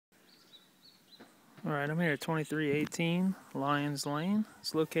Alright, I'm here at 2318 Lyons Lane.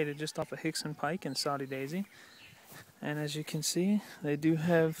 It's located just off of Hickson Pike in Soddy Daisy. And as you can see, they do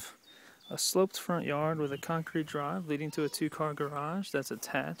have a sloped front yard with a concrete drive leading to a two-car garage that's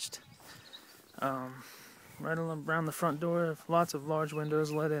attached. Right around the front door, lots of large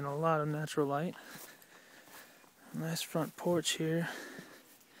windows let in a lot of natural light. Nice front porch here.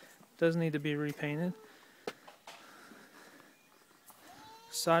 Does need to be repainted.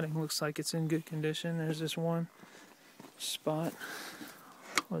 Siding looks like it's in good condition. There's this one spot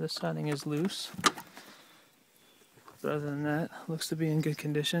where the siding is loose. But other than that, looks to be in good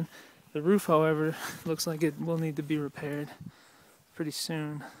condition. The roof, however, looks like it will need to be repaired pretty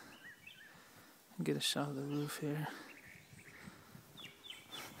soon. Get a shot of the roof here.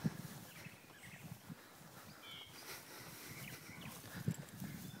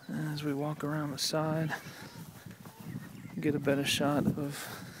 And as we walk around the side, get a better shot of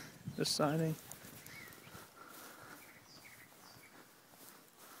the siding.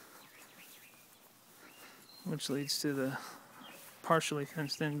 Which leads to the partially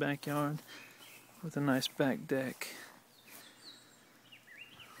fenced in backyard with a nice back deck.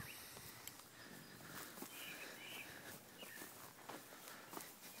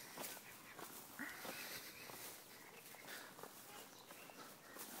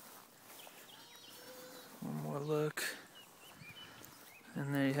 One more look.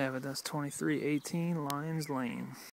 And there you have it. That's 2318 Lyons Lane.